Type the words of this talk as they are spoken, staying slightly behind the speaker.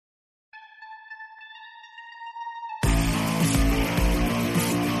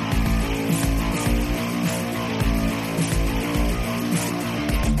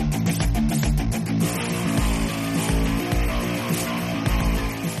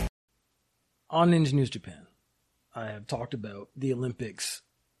On Ninja News Japan, I have talked about the Olympics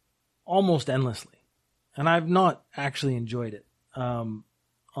almost endlessly, and I've not actually enjoyed it. On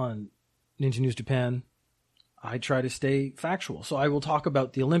Ninja News Japan, I try to stay factual. So I will talk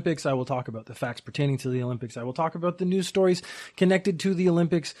about the Olympics. I will talk about the facts pertaining to the Olympics. I will talk about the news stories connected to the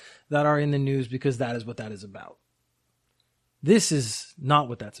Olympics that are in the news, because that is what that is about. This is not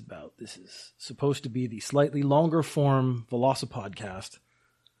what that's about. This is supposed to be the slightly longer form Velocipodcast.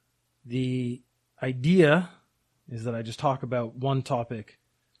 The idea is that I just talk about one topic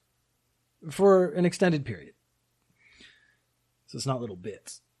for an extended period. So it's not little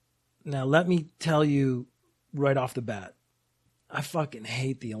bits. Now, let me tell you right off the bat, I fucking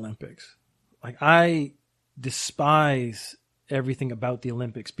hate the Olympics. Like, I despise everything about the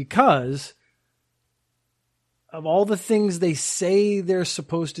Olympics because of all the things they say they're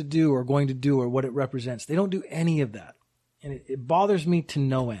supposed to do or going to do or what it represents. They don't do any of that. And it bothers me to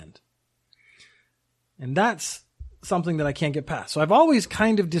no end. And that's something that I can't get past. So I've always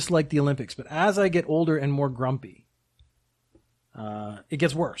kind of disliked the Olympics, but as I get older and more grumpy, it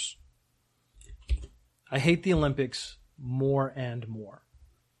gets worse. I hate the Olympics more and more.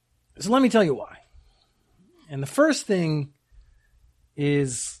 So let me tell you why. And the first thing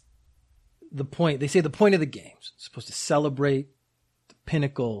is the point. They say the point of the games. It's supposed to celebrate the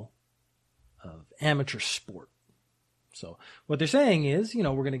pinnacle of amateur sport. So what they're saying is, we're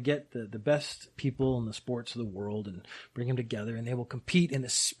going to get the best people in the sports of the world and bring them together, and they will compete in the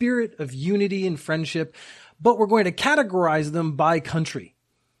spirit of unity and friendship, but we're going to categorize them by country,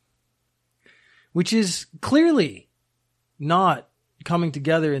 which is clearly not coming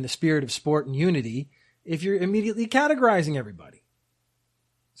together in the spirit of sport and unity if you're immediately categorizing everybody.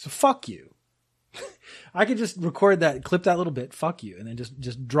 So fuck you. I could just record that, clip that little bit, fuck you, and then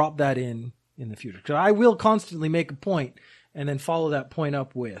just drop that in the future. Because I will constantly make a point and then follow that point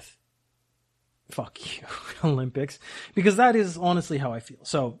up with fuck you, Olympics, because that is honestly how I feel.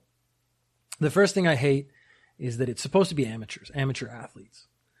 So the first thing I hate is that it's supposed to be amateur athletes.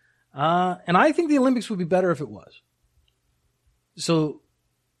 And I think the Olympics would be better if it was. So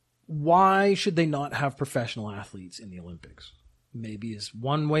why should they not have professional athletes in the Olympics? Maybe is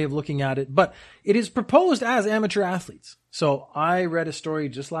one way of looking at it, but it is proposed as amateur athletes. So I read a story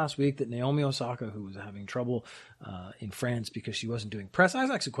just last week that Naomi Osaka, who was having trouble in France because she wasn't doing press, I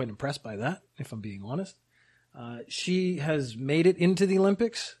was actually quite impressed by that, if I'm being honest. She has made it into the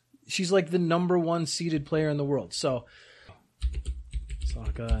Olympics. She's like the number one seeded player in the world. So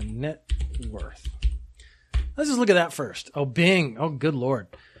Osaka net worth. Let's just look at that first. Oh, Bing. Oh, good Lord.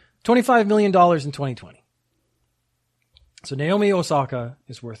 $25 million in 2020. So Naomi Osaka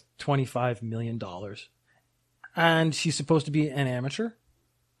is worth $25 million. And she's supposed to be an amateur?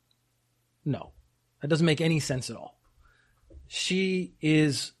 No. That doesn't make any sense at all. She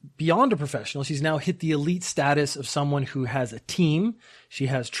is beyond a professional. She's now hit the elite status of someone who has a team. She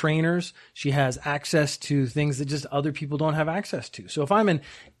has trainers. She has access to things that just other people don't have access to. So if I'm an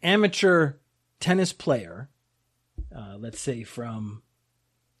amateur tennis player, let's say from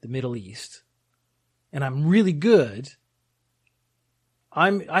the Middle East, and I'm really good,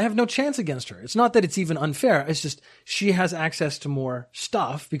 I have no chance against her. It's not that it's even unfair. It's just she has access to more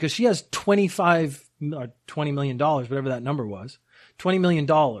stuff because she has $20 million, whatever that number was, $20 million,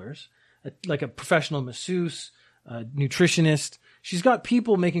 like a professional masseuse, a nutritionist. She's got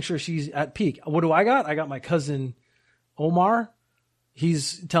people making sure she's at peak. What do I got? I got my cousin Omar.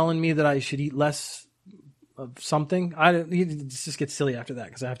 He's telling me that I should eat less of something. It just gets silly after that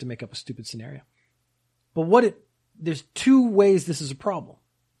because I have to make up a stupid scenario. But there's two ways this is a problem,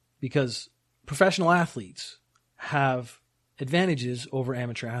 because professional athletes have advantages over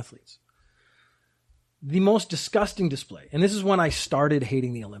amateur athletes. The most disgusting display, and this is when I started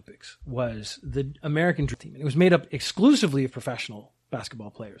hating the Olympics, was the American Dream Team. It was made up exclusively of professional basketball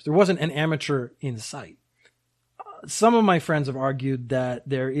players. There wasn't an amateur in sight. Some of my friends have argued that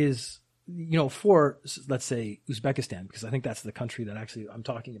there is, for, let's say, Uzbekistan, because I think that's the country that actually I'm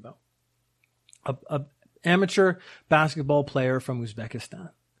talking about, a amateur basketball player from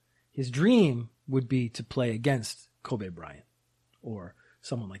Uzbekistan. His dream would be to play against Kobe Bryant or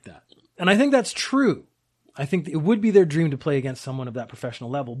someone like that. And I think that's true. I think it would be their dream to play against someone of that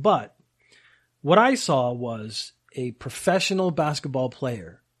professional level. But what I saw was a professional basketball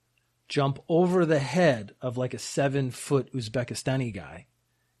player jump over the head of like a 7-foot Uzbekistani guy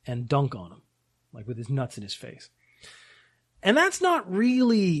and dunk on him, like with his nuts in his face. And that's not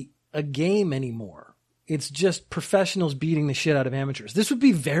really a game anymore. It's just professionals beating the shit out of amateurs. This would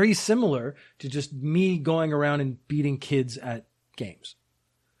be very similar to just me going around and beating kids at games.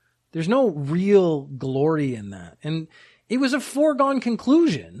 There's no real glory in that. And it was a foregone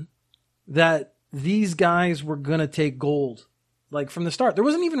conclusion that these guys were going to take gold, like from the start. There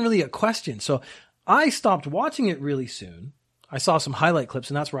wasn't even really a question. So I stopped watching it really soon. I saw some highlight clips,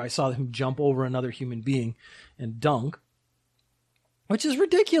 and that's where I saw him jump over another human being and dunk, which is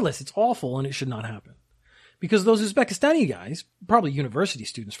ridiculous. It's awful, and it should not happen. Because those Uzbekistani guys, probably university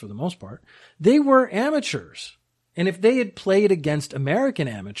students for the most part, they were amateurs. And if they had played against American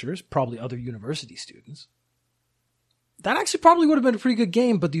amateurs, probably other university students, that actually probably would have been a pretty good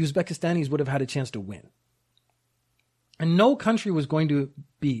game, but the Uzbekistanis would have had a chance to win. And no country was going to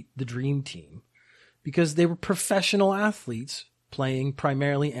beat the Dream Team because they were professional athletes playing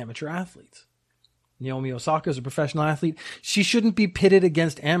primarily amateur athletes. Naomi Osaka is a professional athlete. She shouldn't be pitted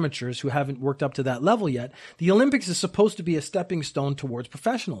against amateurs who haven't worked up to that level yet. The Olympics is supposed to be a stepping stone towards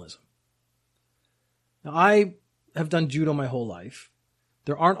professionalism. Now, I have done judo my whole life.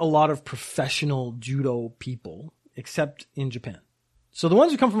 There aren't a lot of professional judo people, except in Japan. So the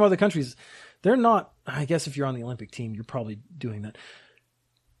ones who come from other countries, they're not, I guess if you're on the Olympic team, you're probably doing that.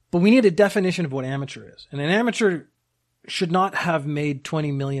 But we need a definition of what amateur is. And an amateur should not have made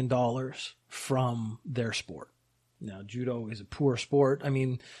 $20 million from their sport. Now, judo is a poor sport. I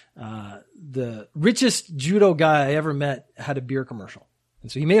mean, the richest judo guy I ever met had a beer commercial.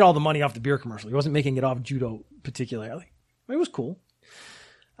 And so he made all the money off the beer commercial. He wasn't making it off judo particularly. It was cool.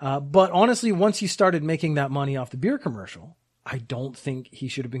 But honestly, once he started making that money off the beer commercial, I don't think he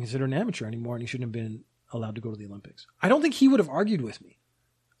should have been considered an amateur anymore, and he shouldn't have been allowed to go to the Olympics. I don't think he would have argued with me.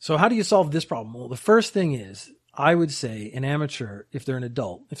 So how do you solve this problem? Well, the first thing is, I would say an amateur, if they're an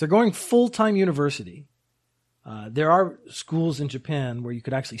adult, if they're going full-time university, there are schools in Japan where you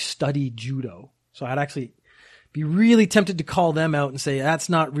could actually study judo. So I'd actually be really tempted to call them out and say, that's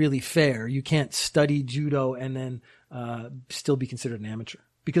not really fair. You can't study judo and then still be considered an amateur.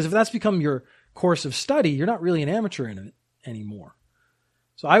 Because if that's become your course of study, you're not really an amateur in it anymore.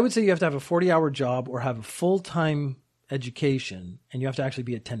 So I would say you have to have a 40-hour job or have a full-time education, and you have to actually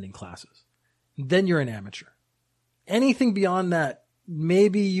be attending classes. Then you're an amateur. Anything beyond that,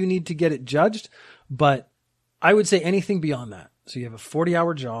 maybe you need to get it judged, but I would say anything beyond that. So you have a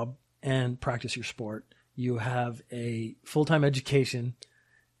 40-hour job and practice your sport. You have a full-time education,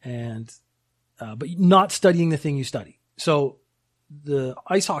 and but not studying the thing you study. So the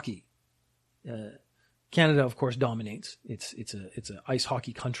ice hockey, Canada, of course, dominates. It's an ice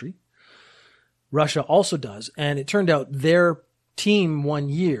hockey country. Russia also does. And it turned out their team one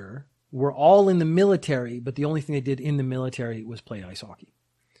year were all in the military, but the only thing they did in the military was play ice hockey.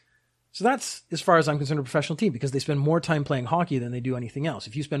 So that's, as far as I'm concerned, a professional team because they spend more time playing hockey than they do anything else.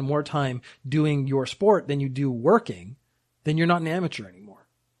 If you spend more time doing your sport than you do working, then you're not an amateur anymore.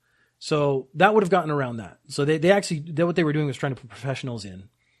 So that would have gotten around that. So they actually, what they were doing was trying to put professionals in.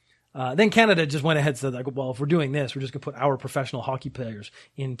 Then Canada just went ahead and said, like, well, if we're doing this, we're just going to put our professional hockey players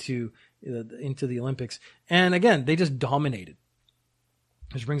into the Olympics. And again, they just dominated.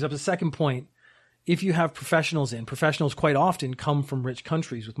 Which brings up the second point. If you have professionals quite often come from rich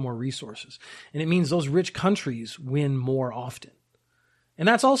countries with more resources. And it means those rich countries win more often. And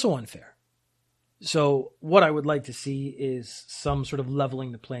that's also unfair. So what I would like to see is some sort of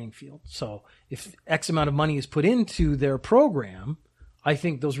leveling the playing field. So if X amount of money is put into their program, I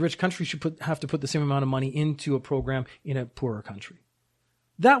think those rich countries should have to put the same amount of money into a program in a poorer country.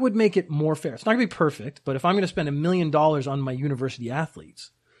 That would make it more fair. It's not going to be perfect, but if I'm going to spend $1 million on my university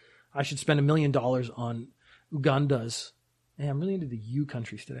athletes, I should spend $1 million on Uganda's, I'm really into the U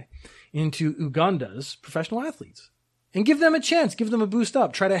countries today, into Uganda's professional athletes. And give them a chance, give them a boost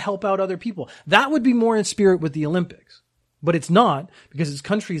up, try to help out other people. That would be more in spirit with the Olympics. But it's not, because it's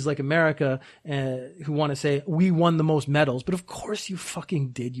countries like America who want to say, we won the most medals. But of course you fucking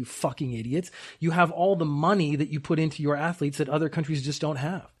did, you fucking idiots. You have all the money that you put into your athletes that other countries just don't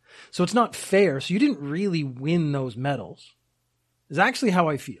have. So it's not fair. So you didn't really win those medals. Is actually how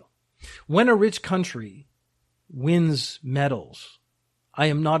I feel. When a rich country wins medals, I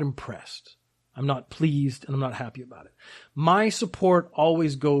am not impressed. I'm not pleased, and I'm not happy about it. My support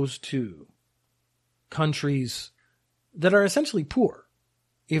always goes to countries that are essentially poor.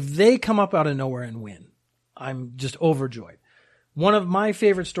 If they come up out of nowhere and win, I'm just overjoyed. One of my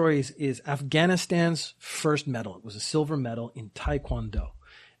favorite stories is Afghanistan's first medal. It was a silver medal in Taekwondo.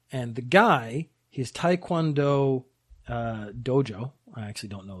 And the guy, his Taekwondo dojo, I actually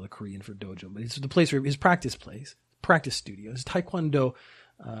don't know the Korean for dojo, but it's the place where his practice studio, his Taekwondo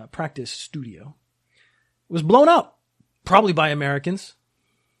practice studio, was blown up, probably by Americans.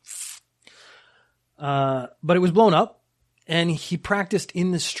 But it was blown up, and he practiced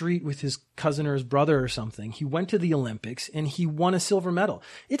in the street with his cousin or his brother or something. He went to the Olympics, and he won a silver medal.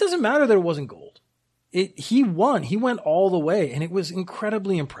 It doesn't matter that it wasn't gold. He won. He went all the way, and it was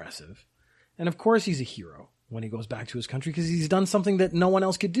incredibly impressive. And of course he's a hero when he goes back to his country because he's done something that no one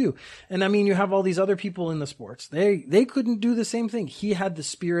else could do. And I mean, you have all these other people in the sports. They couldn't do the same thing. He had the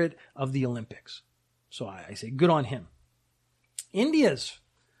spirit of the Olympics. So I say good on him. India's,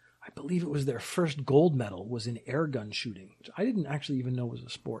 I believe it was their first gold medal, was in air gun shooting, which I didn't actually even know was a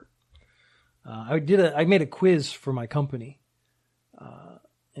sport. I made a quiz for my company,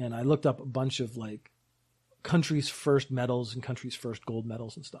 and I looked up a bunch of like countries' first medals and countries' first gold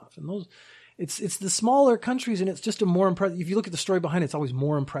medals and stuff. And those, it's the smaller countries, and it's just a more impressive. If you look at the story behind it, it's always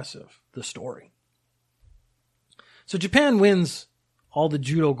more impressive, the story. So Japan wins all the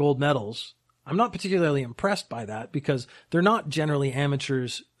judo gold medals. I'm not particularly impressed by that because they're not generally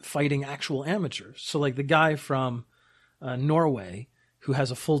amateurs fighting actual amateurs. So like the guy from Norway who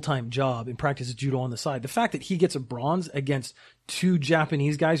has a full-time job and practices judo on the side, the fact that he gets a bronze against two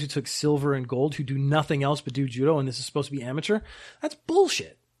Japanese guys who took silver and gold who do nothing else but do judo, and this is supposed to be amateur, that's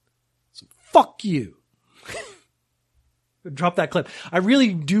bullshit. So fuck you. Drop that clip. I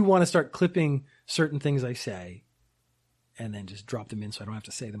really do want to start clipping certain things I say and then just drop them in so I don't have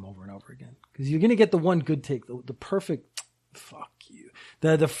to say them over and over again. Because you're going to get the one good take, the perfect, fuck you,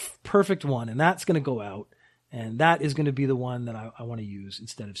 the perfect one, and that's going to go out. And that is going to be the one that I want to use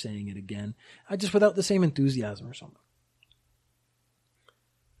instead of saying it again, just without the same enthusiasm or something.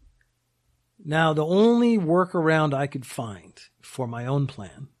 Now, the only workaround I could find for my own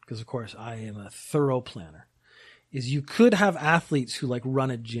plan, because of course I am a thorough planner, is you could have athletes who like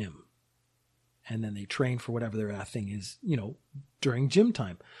run a gym and then they train for whatever their thing is, during gym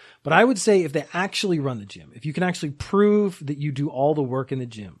time. But I would say if they actually run the gym, if you can actually prove that you do all the work in the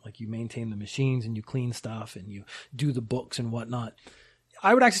gym, like you maintain the machines and you clean stuff and you do the books and whatnot,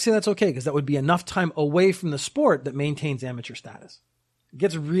 I would actually say that's okay because that would be enough time away from the sport that maintains amateur status.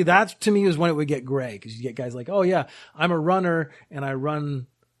 That to me is when it would get gray because you get guys like, oh yeah, I'm a runner and I'm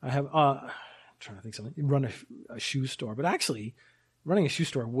trying to think something, you run a shoe store, but actually running a shoe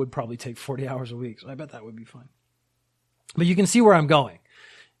store would probably take 40 hours a week. So I bet that would be fine. But you can see where I'm going.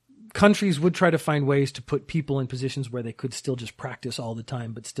 Countries would try to find ways to put people in positions where they could still just practice all the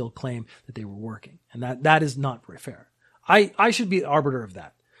time, but still claim that they were working. And that is not very fair. I should be the arbiter of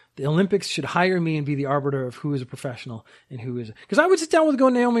that. The Olympics should hire me and be the arbiter of who is a professional and who is, because I would sit down with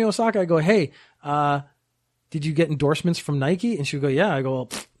Naomi Osaka. I go, hey, did you get endorsements from Nike? And she would go, yeah. I go, well,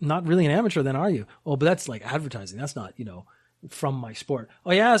 not really an amateur then, are you? Oh, but that's like advertising. That's not, from my sport.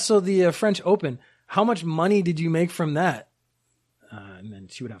 Oh yeah. So the French Open, how much money did you make from that? And then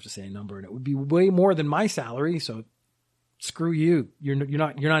she would have to say a number and it would be way more than my salary. So screw you. You're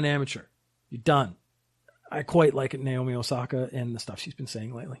not an amateur. You're done. I quite like Naomi Osaka and the stuff she's been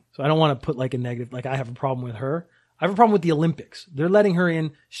saying lately. So I don't want to put like a negative, like I have a problem with her. I have a problem with the Olympics. They're letting her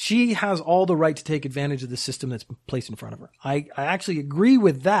in. She has all the right to take advantage of the system that's been placed in front of her. I actually agree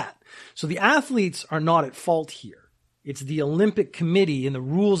with that. So the athletes are not at fault here. It's the Olympic Committee and the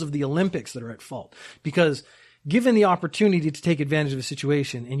rules of the Olympics that are at fault. Because given the opportunity to take advantage of a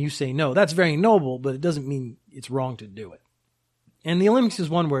situation and you say no, that's very noble, but it doesn't mean it's wrong to do it. And the Olympics is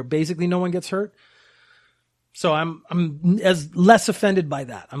one where basically no one gets hurt. So I'm as less offended by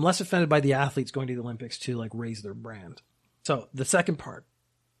that. I'm less offended by the athletes going to the Olympics to like raise their brand. So the second part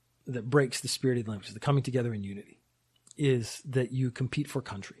that breaks the spirit of the Olympics, the coming together in unity, is that you compete for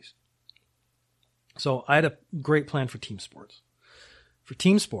countries. So I had a great plan for team sports. For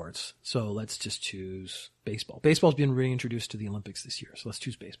team sports, so let's just choose baseball. Baseball's been reintroduced to the Olympics this year, so let's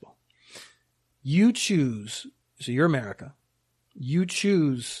choose baseball. You choose, so you're America, you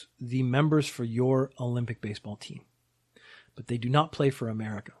choose the members for your Olympic baseball team, but they do not play for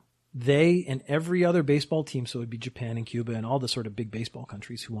America. They and every other baseball team, so it would be Japan and Cuba and all the sort of big baseball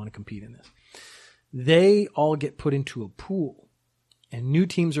countries who want to compete in this, they all get put into a pool. And new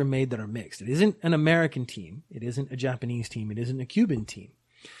teams are made that are mixed. It isn't an American team. It isn't a Japanese team. It isn't a Cuban team.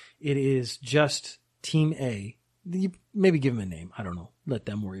 It is just Team A. You maybe give them a name. I don't know. Let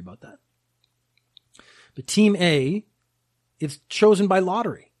them worry about that. But Team A, it's chosen by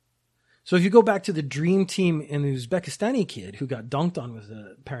lottery. So if you go back to the dream team in the Uzbekistani kid who got dunked on with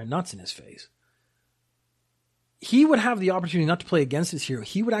a pair of nuts in his face, he would have the opportunity not to play against his hero.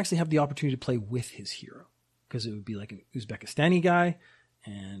 He would actually have the opportunity to play with his hero. Because it would be like an Uzbekistani guy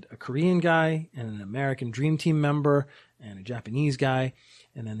and a Korean guy and an American Dream Team member and a Japanese guy.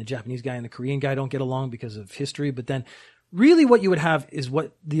 And then the Japanese guy and the Korean guy don't get along because of history. But then really what you would have is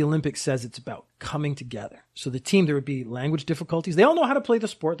what the Olympics says it's about, coming together. So the team, there would be language difficulties. They all know how to play the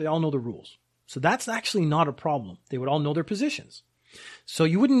sport. They all know the rules. So that's actually not a problem. They would all know their positions. So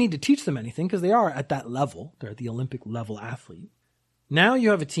you wouldn't need to teach them anything because they are at that level. They're at the Olympic level athlete. Now you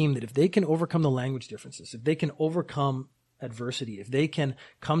have a team that if they can overcome the language differences, if they can overcome adversity, if they can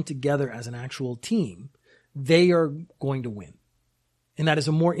come together as an actual team, they are going to win. And that is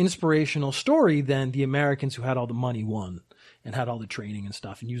a more inspirational story than the Americans who had all the money won and had all the training and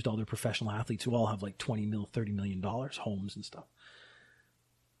stuff and used all their professional athletes who all have like $20 million, $30 million, homes and stuff.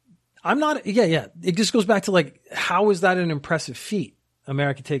 It just goes back to like, how is that an impressive feat?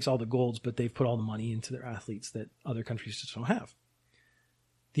 America takes all the golds, but they've put all the money into their athletes that other countries just don't have.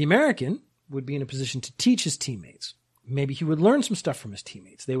 The American would be in a position to teach his teammates. Maybe he would learn some stuff from his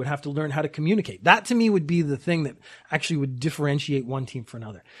teammates. They would have to learn how to communicate. That to me would be the thing that actually would differentiate one team from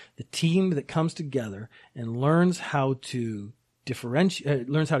another. The team that comes together and learns how to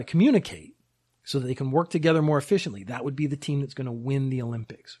learns how to communicate so that they can work together more efficiently. That would be the team that's going to win the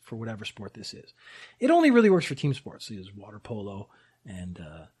Olympics for whatever sport this is. It only really works for team sports. So there's water polo and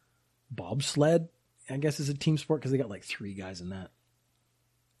bobsled, I guess, is a team sport because they got like 3 guys in that.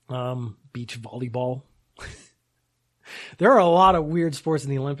 Beach volleyball. There are a lot of weird sports in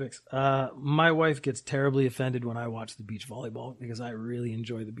the Olympics. My wife gets terribly offended when I watch the beach volleyball because I really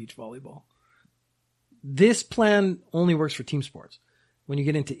enjoy the beach volleyball. This plan only works for team sports. When you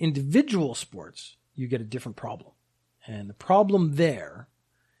get into individual sports, you get a different problem. And the problem there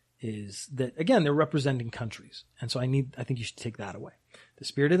is that, again, they're representing countries. And so I think you should take that away. The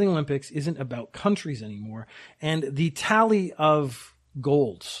spirit of the Olympics isn't about countries anymore. And the tally of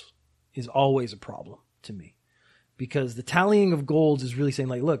golds is always a problem to me. Because the tallying of golds is really saying,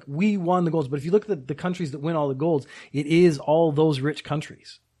 like, look, we won the golds. But if you look at the countries that win all the golds, it is all those rich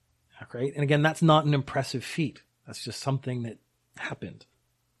countries. Okay? And again, that's not an impressive feat. That's just something that happened.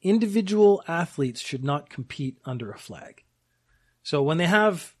 Individual athletes should not compete under a flag. So when they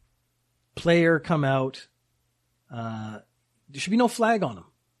have player come out, there should be no flag on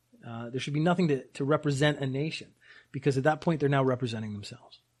them. There should be nothing to represent a nation. Because at that point, they're now representing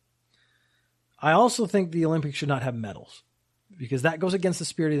themselves. I also think the Olympics should not have medals because that goes against the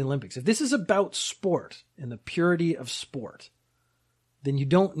spirit of the Olympics. If this is about sport and the purity of sport, then you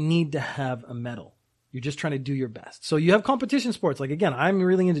don't need to have a medal. You're just trying to do your best. So you have competition sports. Like, again, I'm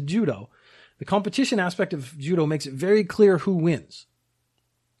really into judo. The competition aspect of judo makes it very clear who wins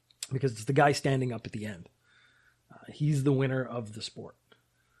because it's the guy standing up at the end. He's the winner of the sport.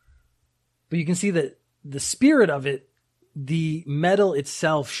 But you can see that the spirit of it, the medal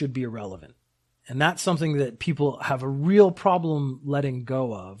itself should be irrelevant. And that's something that people have a real problem letting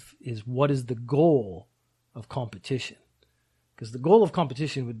go of, is what is the goal of competition? Because the goal of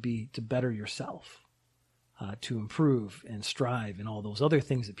competition would be to better yourself, to improve and strive and all those other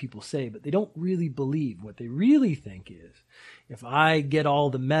things that people say, but they don't really believe. What they really think is, if I get all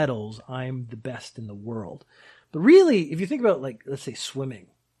the medals, I'm the best in the world. But really, if you think about, like, let's say swimming,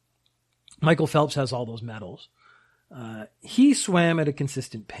 Michael Phelps has all those medals. He swam at a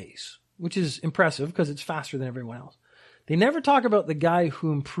consistent pace, which is impressive because it's faster than everyone else. They never talk about the guy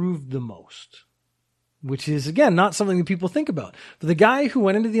who improved the most, which is, again, not something that people think about. But the guy who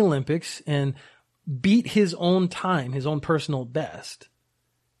went into the Olympics and beat his own time, his own personal best,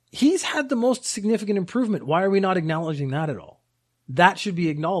 he's had the most significant improvement. Why are we not acknowledging that at all? That should be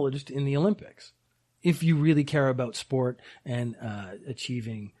acknowledged in the Olympics if you really care about sport and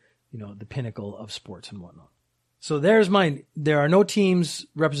achieving, the pinnacle of sports and whatnot. So there's mine. There are no teams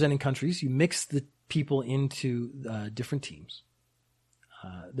representing countries. You mix the people into different teams.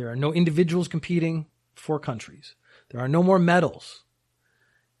 There are no individuals competing for countries. There are no more medals.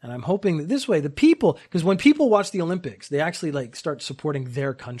 And I'm hoping that this way, the people, because when people watch the Olympics, they actually start supporting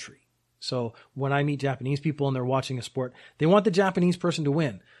their country. So when I meet Japanese people and they're watching a sport, they want the Japanese person to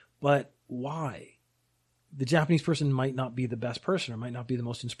win. But why? The Japanese person might not be the best person or might not be the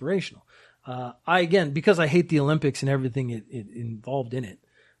most inspirational. Because I hate the Olympics and everything it involved in it,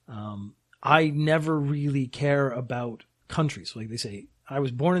 I never really care about countries. Like they say, I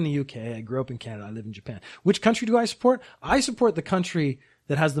was born in the UK, I grew up in Canada, I live in Japan. Which country do I support? I support the country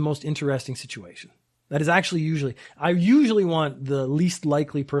that has the most interesting situation. That is actually I usually want the least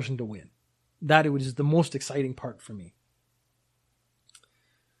likely person to win. That is the most exciting part for me.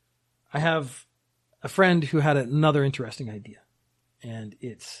 I have a friend who had another interesting idea. And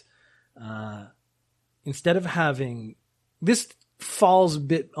it's, instead of having, this falls a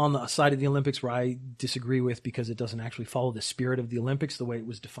bit on the side of the Olympics where I disagree with because it doesn't actually follow the spirit of the Olympics the way it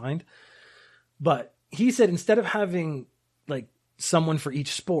was defined. But he said instead of having someone for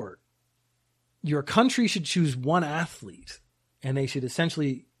each sport, your country should choose one athlete and they should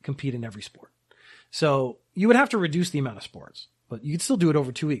essentially compete in every sport. So you would have to reduce the amount of sports, but you could still do it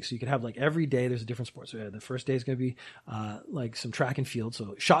over 2 weeks. So you could have every day there's a different sport. So the first day is going to be some track and field.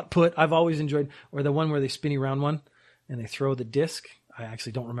 So shot put, I've always enjoyed, or the one where they spin around one and they throw the disc. I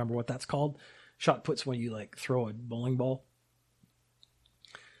actually don't remember what that's called. Shot put's when you throw a bowling ball.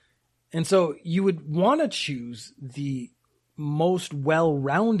 And so you would want to choose the most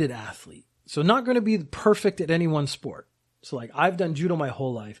well-rounded athlete. So not going to be perfect at any one sport. So like I've done judo my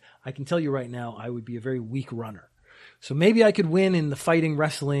whole life. I can tell you right now, I would be a very weak runner. So maybe I could win in the fighting,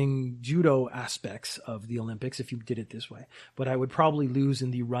 wrestling, judo aspects of the Olympics if you did it this way. But I would probably lose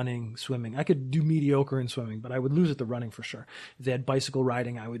in the running, swimming. I could do mediocre in swimming, but I would lose at the running for sure. If they had bicycle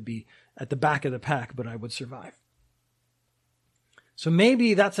riding, I would be at the back of the pack, but I would survive. So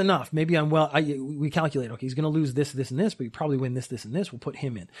maybe that's enough. Maybe we calculate, okay, he's going to lose this, this, and this, but he probably win this, this, and this. We'll put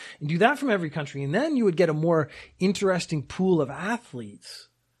him in. And do that from every country. And then you would get a more interesting pool of athletes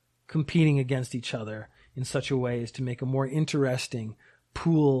competing against each other in such a way as to make a more interesting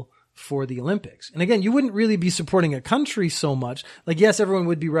pool for the Olympics. And again, you wouldn't really be supporting a country so much. Like, yes, everyone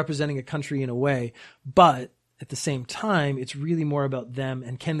would be representing a country in a way, but at the same time, it's really more about them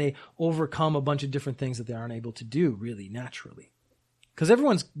and can they overcome a bunch of different things that they aren't able to do really naturally. Because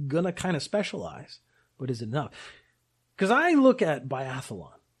everyone's going to kind of specialize, but is it enough? Because I look at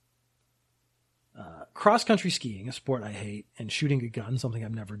biathlon, cross-country skiing, a sport I hate, and shooting a gun, something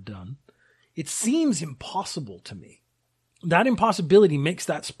I've never done. It seems impossible to me. That impossibility makes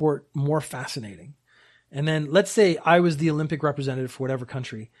that sport more fascinating. And then let's say I was the Olympic representative for whatever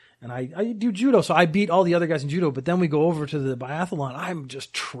country, and I do judo, so I beat all the other guys in judo, but then we go over to the biathlon. I'm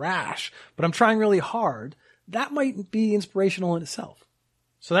just trash, but I'm trying really hard. That might be inspirational in itself.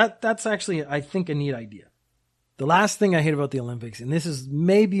 So that's actually, I think, a neat idea. The last thing I hate about the Olympics, and this is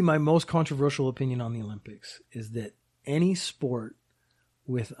maybe my most controversial opinion on the Olympics, is that any sport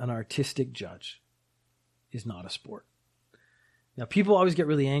with an artistic judge is not a sport. Now, people always get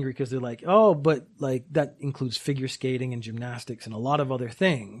really angry because they're like, oh, but like that includes figure skating and gymnastics and a lot of other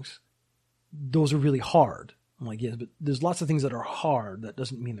things. Those are really hard. I'm like, yes, but there's lots of things that are hard. That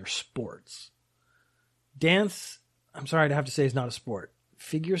doesn't mean they're sports. Dance, I'm sorry to have to say, is not a sport.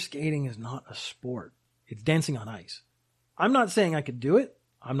 Figure skating is not a sport. It's dancing on ice. I'm not saying I could do it.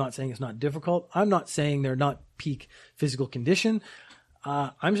 I'm not saying it's not difficult. I'm not saying they're not peak physical condition.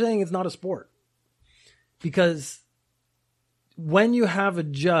 I'm saying it's not a sport. Because when you have a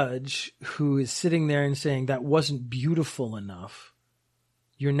judge who is sitting there and saying that wasn't beautiful enough,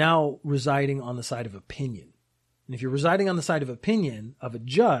 you're now residing on the side of opinion. And if you're residing on the side of opinion of a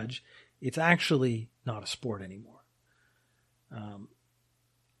judge, it's actually not a sport anymore.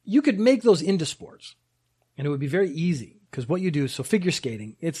 You could make those into sports, and it would be very easy because what you do, so figure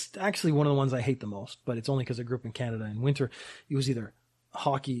skating, it's actually one of the ones I hate the most, but it's only because I grew up in Canada. In winter, it was either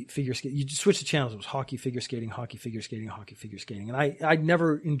hockey, figure skating. You just switch the channels. It was hockey, figure skating, hockey, figure skating, hockey, figure skating. And I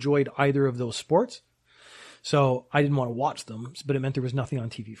never enjoyed either of those sports. So I didn't want to watch them, but it meant there was nothing on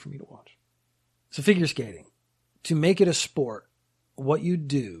TV for me to watch. So figure skating, to make it a sport, what you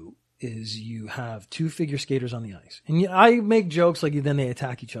do is you have two figure skaters on the ice. And I make jokes like then they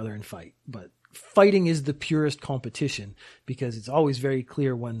attack each other and fight. But fighting is the purest competition because it's always very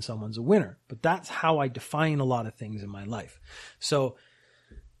clear when someone's a winner. But that's how I define a lot of things in my life. So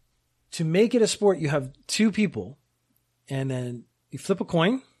to make it a sport, you have two people and then you flip a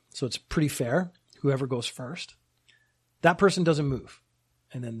coin. So it's pretty fair. Whoever goes first, that person doesn't move.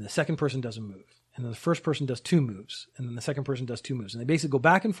 And then the second person doesn't move. And then the first person does two moves. And then the second person does two moves. And they basically go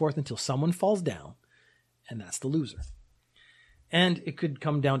back and forth until someone falls down. And that's the loser. And it could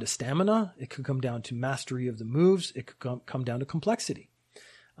come down to stamina. It could come down to mastery of the moves. It could come down to complexity.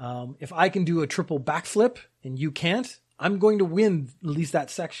 If I can do a triple backflip and you can't, I'm going to win at least that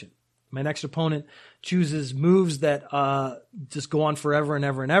section. My next opponent chooses moves that just go on forever and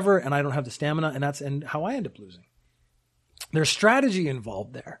ever and ever, and I don't have the stamina, and that's how I end up losing. There's strategy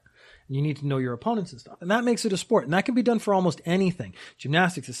involved there. And you need to know your opponents and stuff. And that makes it a sport. And that can be done for almost anything.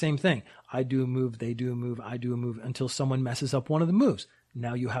 Gymnastics, the same thing. I do a move, they do a move, I do a move until someone messes up one of the moves.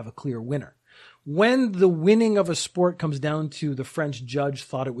 Now you have a clear winner. When the winning of a sport comes down to the French judge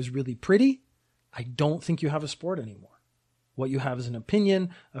thought it was really pretty, I don't think you have a sport anymore. What you have is an opinion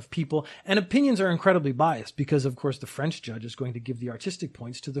of people, and opinions are incredibly biased because, of course, the French judge is going to give the artistic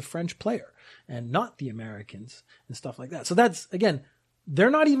points to the French player and not the Americans and stuff like that. So that's, again,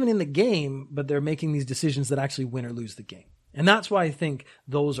 they're not even in the game, but they're making these decisions that actually win or lose the game. And that's why I think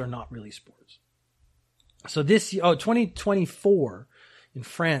those are not really sports. So 2024 in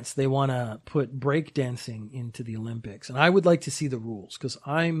France, they want to put breakdancing into the Olympics. And I would like to see the rules because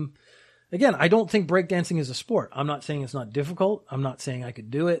I don't think breakdancing is a sport. I'm not saying it's not difficult. I'm not saying I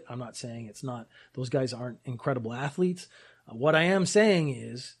could do it. I'm not saying it's not, those guys aren't incredible athletes. What I am saying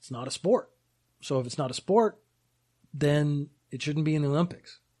is it's not a sport. So if it's not a sport, then it shouldn't be in the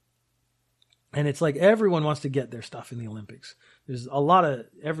Olympics. And it's like everyone wants to get their stuff in the Olympics. There's a lot of,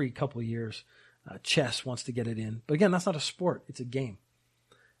 every couple of years, chess wants to get it in. But again, that's not a sport. It's a game.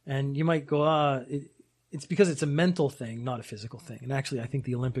 And you might go, it's because it's a mental thing, not a physical thing. And actually, I think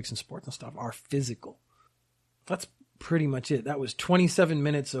the Olympics and sports and stuff are physical. That's pretty much it. That was 27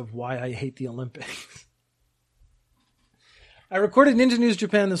 minutes of why I hate the Olympics. I recorded Ninja News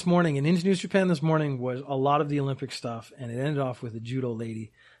Japan this morning, and Ninja News Japan this morning was a lot of the Olympic stuff, and it ended off with a judo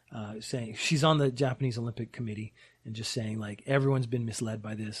lady saying she's on the Japanese Olympic Committee and just saying like everyone's been misled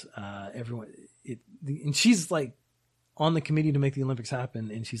by this. And she's like on the committee to make the Olympics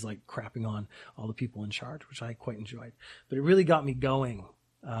happen, and she's like crapping on all the people in charge, which I quite enjoyed. But it really got me going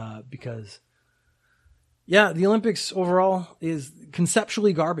because, yeah, the Olympics overall is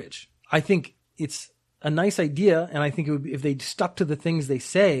conceptually garbage. I think it's a nice idea, and I think it would be, if they stuck to the things they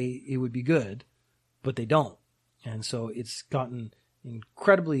say, it would be good, but they don't. And so it's gotten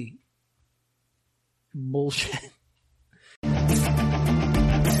incredibly bullshit.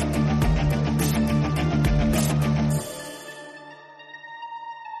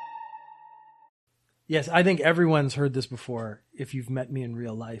 Yes, I think everyone's heard this before if you've met me in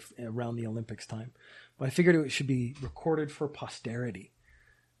real life around the Olympics time. But I figured it should be recorded for posterity.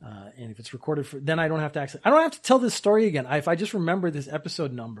 And if it's recorded then I don't have to tell this story again. If I just remember this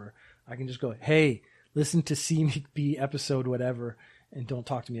episode number, I can just go, hey, listen to CMB episode whatever, and don't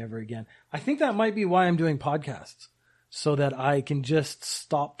talk to me ever again. I think that might be why I'm doing podcasts, so that I can just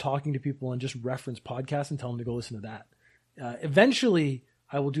stop talking to people and just reference podcasts and tell them to go listen to that. Eventually,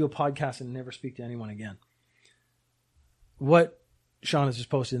 I will do a podcast and never speak to anyone again. What Sean has just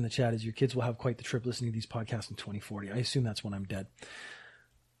posted in the chat is your kids will have quite the trip listening to these podcasts in 2040. I assume that's when I'm dead.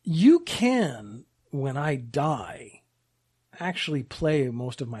 You can, when I die, actually play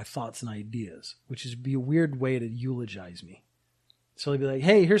most of my thoughts and ideas, which is be a weird way to eulogize me. So they'd be like,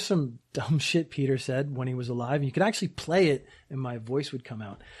 hey, here's some dumb shit Peter said when he was alive. And you could actually play it and my voice would come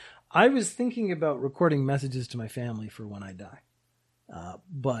out. I was thinking about recording messages to my family for when I die.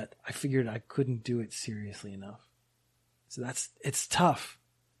 But I figured I couldn't do it seriously enough. So it's tough.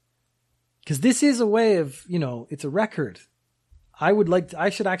 Because this is a way of, it's a record. I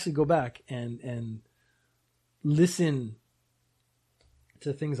should actually go back and listen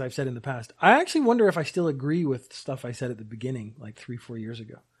to things I've said in the past. I actually wonder if I still agree with stuff I said at the beginning, like 3-4 years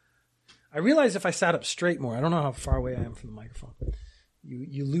ago. I realize if I sat up straight more, I don't know how far away I am from the microphone.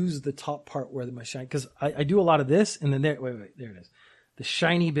 You lose the top part where my shine, because I do a lot of this, and then there it is. The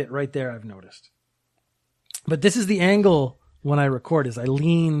shiny bit right there I've noticed. But this is the angle when I record, is I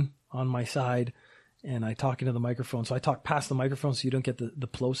lean on my side and I talk into the microphone. So I talk past the microphone so you don't get the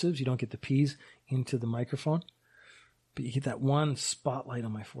plosives, you don't get the P's into the microphone. But you get that one spotlight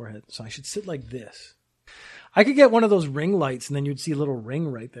on my forehead. So I should sit like this. I could get one of those ring lights and then you'd see a little ring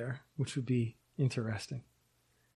right there, which would be interesting.